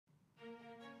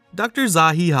Dr.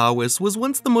 Zahi Hawass was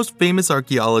once the most famous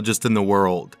archaeologist in the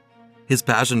world. His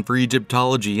passion for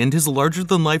Egyptology and his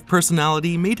larger-than-life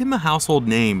personality made him a household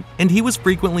name, and he was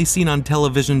frequently seen on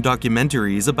television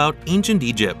documentaries about ancient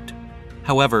Egypt.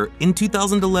 However, in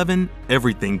 2011,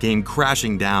 everything came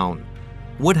crashing down.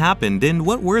 What happened, and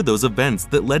what were those events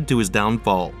that led to his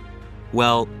downfall?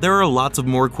 Well, there are lots of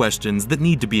more questions that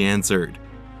need to be answered.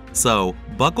 So,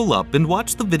 buckle up and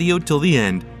watch the video till the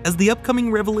end, as the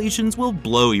upcoming revelations will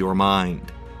blow your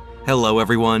mind. Hello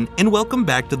everyone, and welcome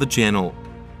back to the channel.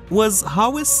 Was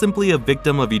Hawass simply a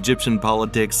victim of Egyptian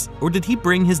politics, or did he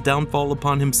bring his downfall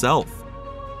upon himself?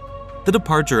 The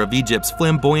departure of Egypt's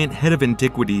flamboyant head of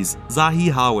antiquities, Zahi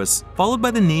Hawass, followed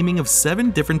by the naming of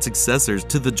 7 different successors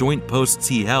to the joint posts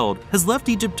he held, has left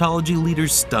Egyptology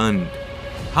leaders stunned.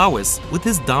 Hawass, with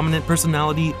his dominant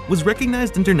personality, was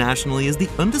recognized internationally as the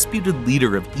undisputed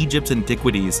leader of Egypt's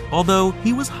antiquities, although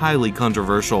he was highly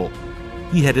controversial.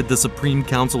 He headed the Supreme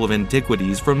Council of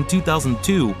Antiquities from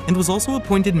 2002 and was also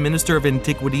appointed Minister of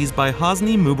Antiquities by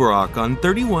Hosni Mubarak on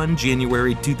 31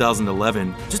 January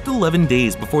 2011, just 11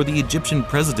 days before the Egyptian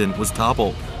president was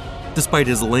toppled. Despite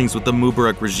his links with the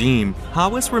Mubarak regime,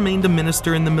 Hawass remained a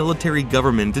minister in the military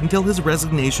government until his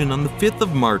resignation on the 5th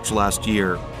of March last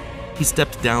year. He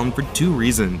stepped down for 2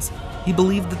 reasons. He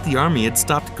believed that the army had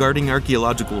stopped guarding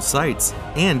archaeological sites,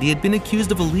 and he had been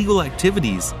accused of illegal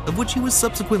activities, of which he was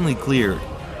subsequently cleared.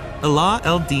 Ala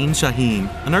el-Din Shaheen,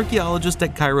 an archaeologist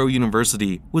at Cairo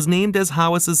University, was named as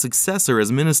Hawass's successor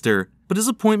as minister, but his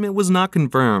appointment was not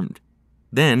confirmed.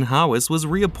 Then Hawass was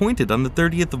reappointed on the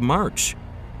 30th of March.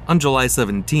 On July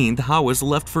 17th, Hawass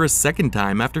left for a second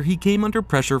time after he came under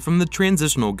pressure from the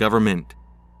transitional government.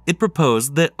 It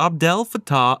proposed that Abdel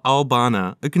Fattah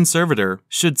al-Banna, a conservator,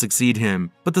 should succeed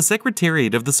him, but the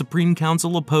Secretariat of the Supreme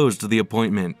Council opposed the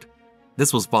appointment.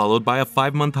 This was followed by a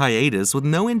 5-month hiatus with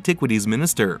no antiquities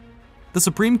minister. The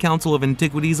Supreme Council of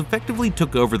Antiquities effectively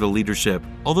took over the leadership,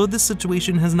 although this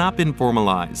situation has not been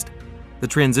formalized. The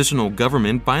transitional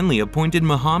government finally appointed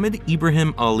Muhammad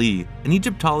Ibrahim Ali, an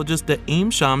Egyptologist at Ain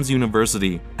Shams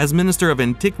University, as Minister of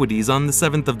Antiquities on the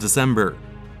 7th of December.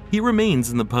 He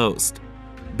remains in the post.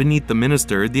 Beneath the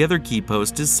minister, the other key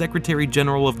post is Secretary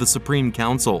General of the Supreme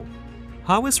Council.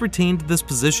 Hawass retained this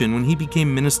position when he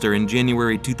became minister in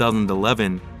January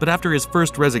 2011, but after his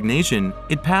first resignation,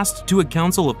 it passed to a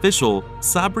council official,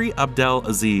 Sabri Abdel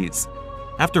Aziz.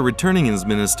 After returning as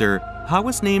minister,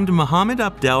 Hawass named Mohammed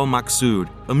Abdel Maqsood,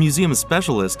 a museum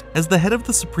specialist, as the head of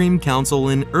the Supreme Council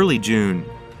in early June.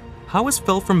 Hawass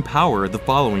fell from power the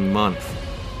following month.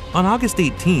 On August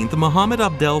 18th, Mohammed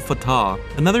Abdel Fattah,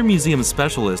 another museum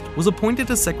specialist, was appointed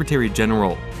as Secretary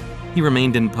General. He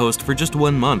remained in post for just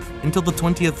 1 month, until the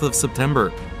 20th of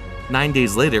September. 9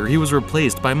 days later, he was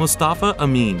replaced by Mustafa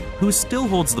Amin, who still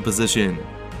holds the position.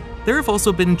 There have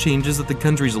also been changes at the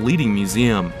country's leading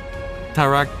museum.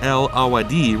 Tarek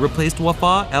El-Awadi replaced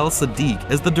Wafa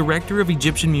El-Sadiq as the director of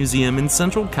Egyptian Museum in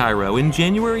central Cairo in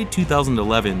January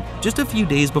 2011, just a few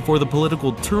days before the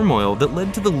political turmoil that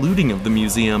led to the looting of the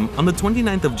museum on the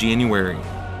 29th of January.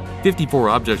 54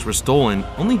 objects were stolen,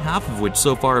 only half of which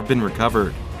so far have been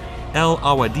recovered.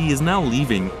 El-Awadi is now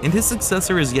leaving, and his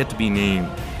successor is yet to be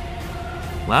named.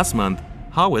 Last month,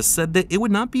 Hawass said that it would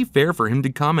not be fair for him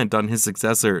to comment on his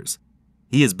successors.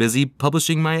 He is busy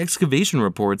publishing my excavation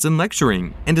reports and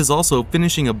lecturing, and is also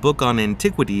finishing a book on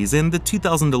antiquities and the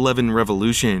 2011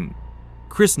 revolution.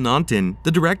 Chris Naunton,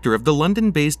 the director of the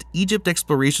London-based Egypt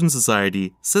Exploration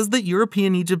Society, says that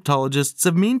European Egyptologists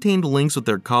have maintained links with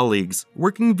their colleagues,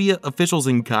 working via officials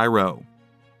in Cairo.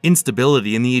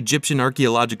 Instability in the Egyptian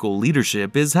archaeological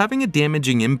leadership is having a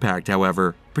damaging impact,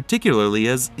 however, particularly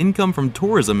as income from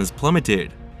tourism has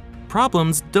plummeted.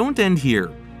 Problems don't end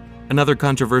here. Another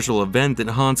controversial event that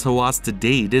haunts Hawass to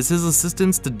date is his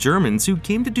assistance to Germans who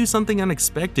came to do something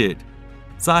unexpected.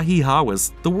 Zahi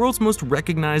Hawass, the world's most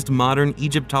recognized modern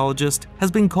Egyptologist,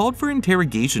 has been called for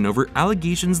interrogation over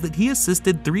allegations that he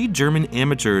assisted 3 German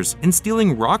amateurs in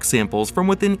stealing rock samples from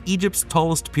within Egypt's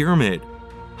tallest pyramid.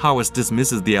 Hawass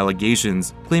dismisses the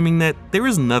allegations, claiming that there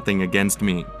is nothing against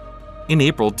me. In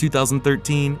April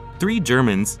 2013, 3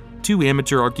 Germans, 2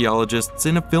 amateur archaeologists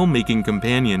and a filmmaking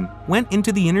companion, went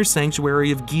into the inner sanctuary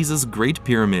of Giza's Great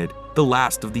Pyramid, the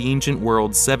last of the ancient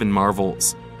world's 7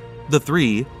 marvels. The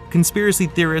 3, conspiracy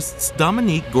theorists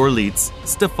Dominique Gorlitz,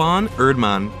 Stefan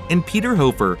Erdmann, and Peter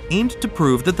Hofer, aimed to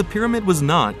prove that the pyramid was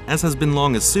not, as has been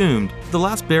long assumed, the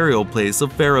last burial place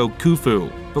of Pharaoh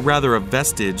Khufu, but rather a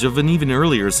vestige of an even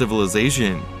earlier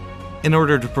civilization. In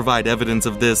order to provide evidence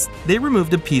of this, they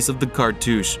removed a piece of the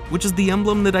cartouche, which is the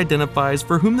emblem that identifies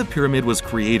for whom the pyramid was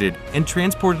created, and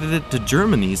transported it to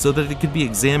Germany so that it could be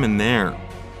examined there.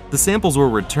 The samples were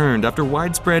returned after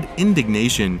widespread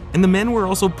indignation, and the men were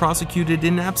also prosecuted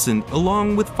in absent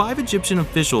along with 5 Egyptian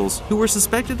officials who were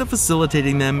suspected of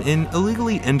facilitating them in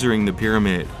illegally entering the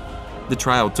pyramid. The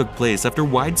trial took place after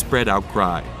widespread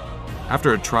outcry.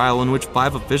 After a trial in which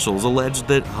 5 officials alleged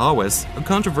that Hawass, a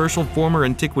controversial former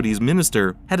antiquities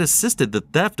minister, had assisted the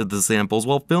theft of the samples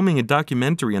while filming a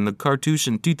documentary on the cartouche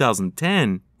in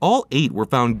 2010, all 8 were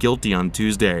found guilty on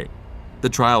Tuesday. The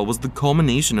trial was the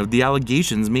culmination of the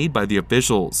allegations made by the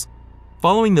officials.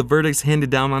 Following the verdicts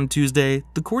handed down on Tuesday,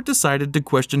 the court decided to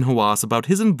question Hawass about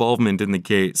his involvement in the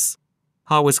case.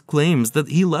 Hawass claims that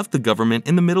he left the government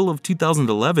in the middle of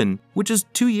 2011, which is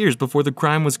 2 years before the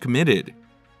crime was committed.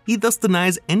 He thus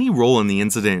denies any role in the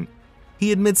incident.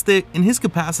 He admits that, in his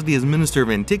capacity as Minister of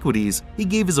Antiquities, he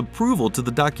gave his approval to the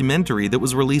documentary that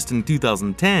was released in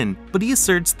 2010, but he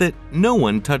asserts that no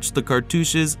one touched the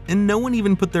cartouches and no one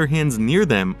even put their hands near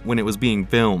them when it was being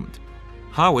filmed.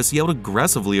 Hawass yelled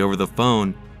aggressively over the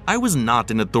phone, "I was not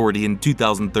in authority in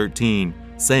 2013,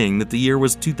 saying that the year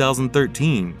was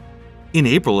 2013. In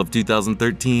April of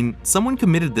 2013, someone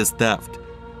committed this theft.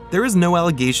 There is no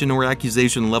allegation or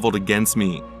accusation leveled against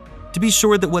me. To be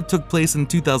sure that what took place in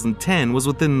 2010 was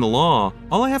within the law,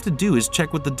 all I have to do is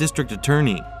check with the district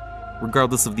attorney."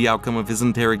 Regardless of the outcome of his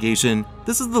interrogation,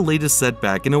 this is the latest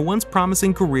setback in a once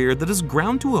promising career that has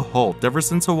ground to a halt ever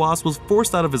since Hawass was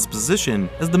forced out of his position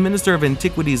as the Minister of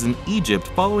Antiquities in Egypt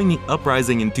following the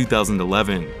uprising in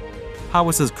 2011.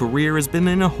 Hawass's career has been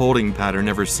in a holding pattern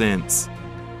ever since.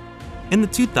 In the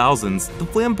 2000s, the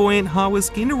flamboyant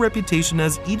Hawass gained a reputation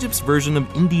as Egypt's version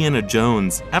of Indiana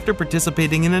Jones after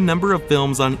participating in a number of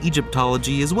films on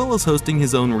Egyptology as well as hosting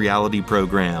his own reality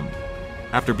program.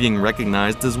 After being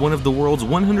recognized as one of the world's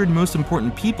 100 most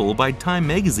important people by Time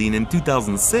magazine in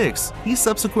 2006, he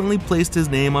subsequently placed his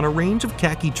name on a range of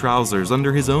khaki trousers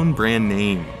under his own brand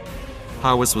name.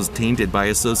 Hawass was tainted by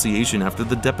association after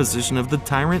the deposition of the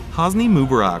tyrant Hosni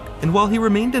Mubarak, and while he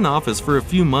remained in office for a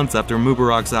few months after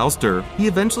Mubarak's ouster, he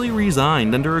eventually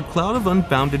resigned under a cloud of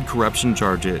unfounded corruption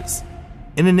charges.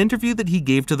 In an interview that he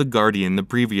gave to The Guardian the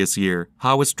previous year,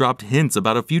 Hawass dropped hints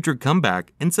about a future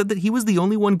comeback and said that he was the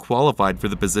only one qualified for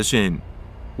the position.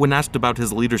 When asked about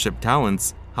his leadership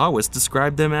talents, Hawass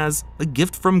described them as a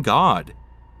gift from God.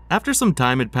 After some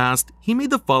time had passed, he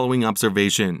made the following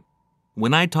observation: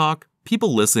 "When I talk,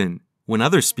 people listen. When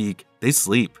others speak, they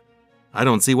sleep. I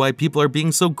don't see why people are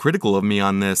being so critical of me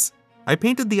on this. I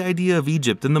painted the idea of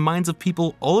Egypt in the minds of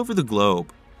people all over the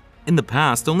globe. In the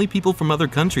past, only people from other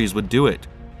countries would do it.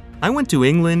 I went to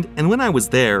England, and when I was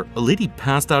there, a lady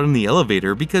passed out in the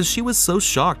elevator because she was so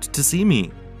shocked to see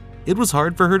me. It was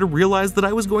hard for her to realize that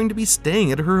I was going to be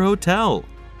staying at her hotel.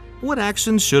 What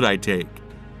actions should I take?"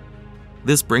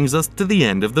 This brings us to the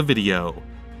end of the video.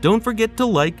 Don't forget to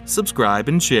like, subscribe,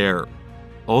 and share.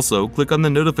 Also, click on the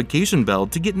notification bell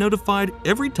to get notified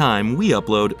every time we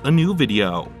upload a new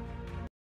video.